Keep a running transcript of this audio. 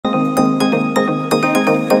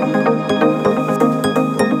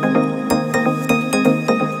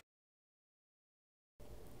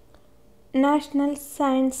National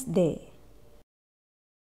Science Day.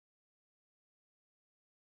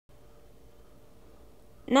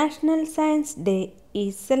 National Science Day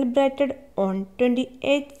is celebrated on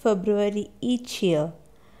 28th February each year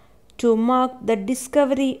to mark the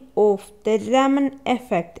discovery of the Raman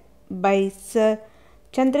effect by Sir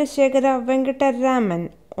Chandrasekhara Venkata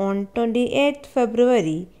Raman on 28th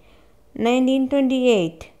February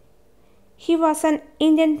 1928. He was an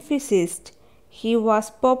Indian physicist. He was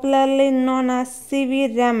popularly known as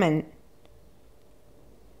C.V. Raman.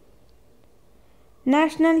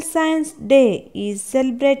 National Science Day is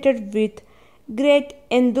celebrated with great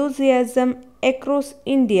enthusiasm across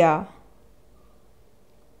India.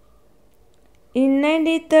 In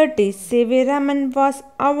 1930, C.V. Raman was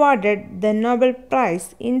awarded the Nobel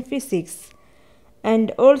Prize in Physics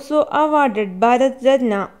and also awarded Bharat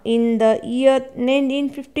Ratna in the year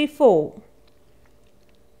 1954.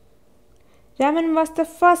 Raman was the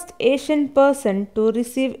first Asian person to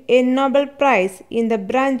receive a Nobel Prize in the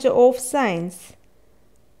branch of science.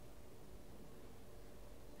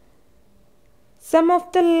 Some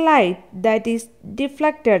of the light that is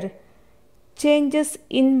deflected changes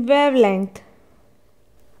in wavelength.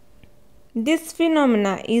 This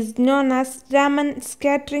phenomena is known as Raman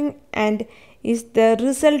scattering and is the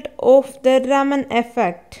result of the Raman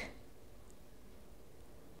effect.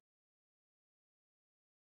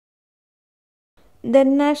 The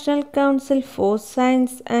National Council for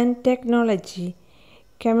Science and Technology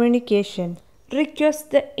Communication requests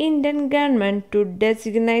the Indian government to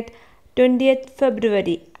designate 20th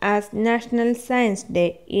February as National Science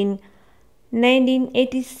Day in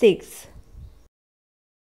 1986.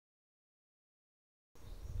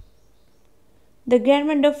 The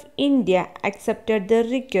Government of India accepted the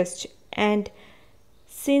request and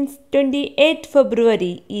since 28th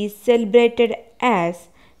February is celebrated as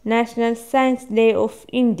National Science Day of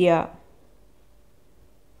India.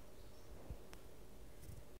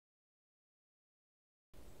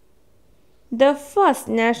 The first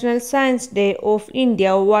National Science Day of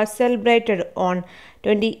India was celebrated on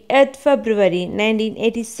 28th February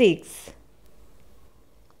 1986.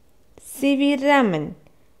 C.V. Raman.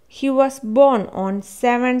 He was born on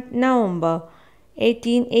 7th November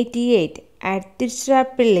 1888 at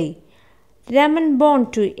Tiruchirappalli. Raman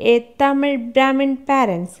born to a Tamil Brahmin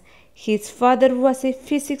parents. His father was a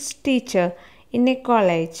physics teacher in a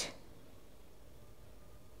college.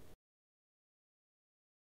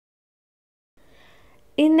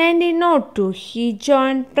 In 1902, he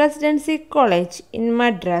joined Presidency College in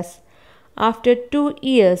Madras. After 2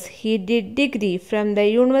 years, he did degree from the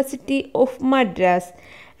University of Madras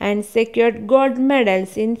and secured gold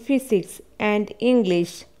medals in physics and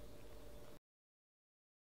English.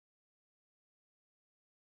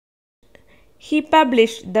 He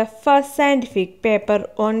published the first scientific paper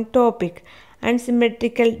on topic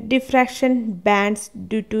unsymmetrical diffraction bands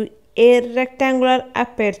due to a rectangular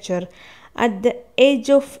aperture at the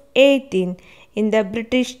age of 18 in the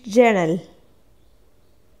British Journal.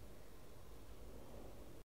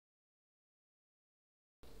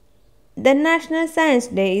 The National Science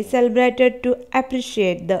Day is celebrated to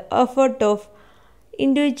appreciate the effort of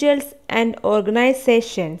individuals and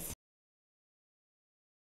organizations.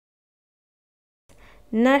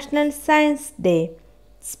 National Science Day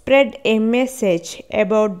spread a message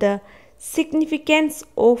about the significance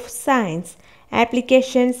of science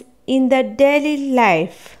applications in the daily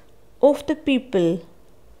life of the people.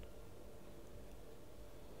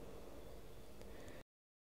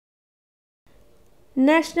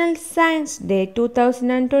 National Science Day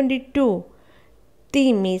 2022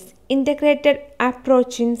 theme is Integrated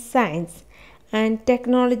Approach in Science and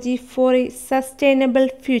Technology for a Sustainable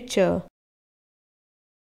Future.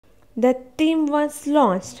 The theme was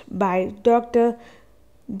launched by Dr.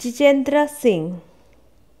 Jitendra Singh.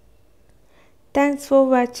 Thanks for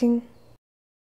watching.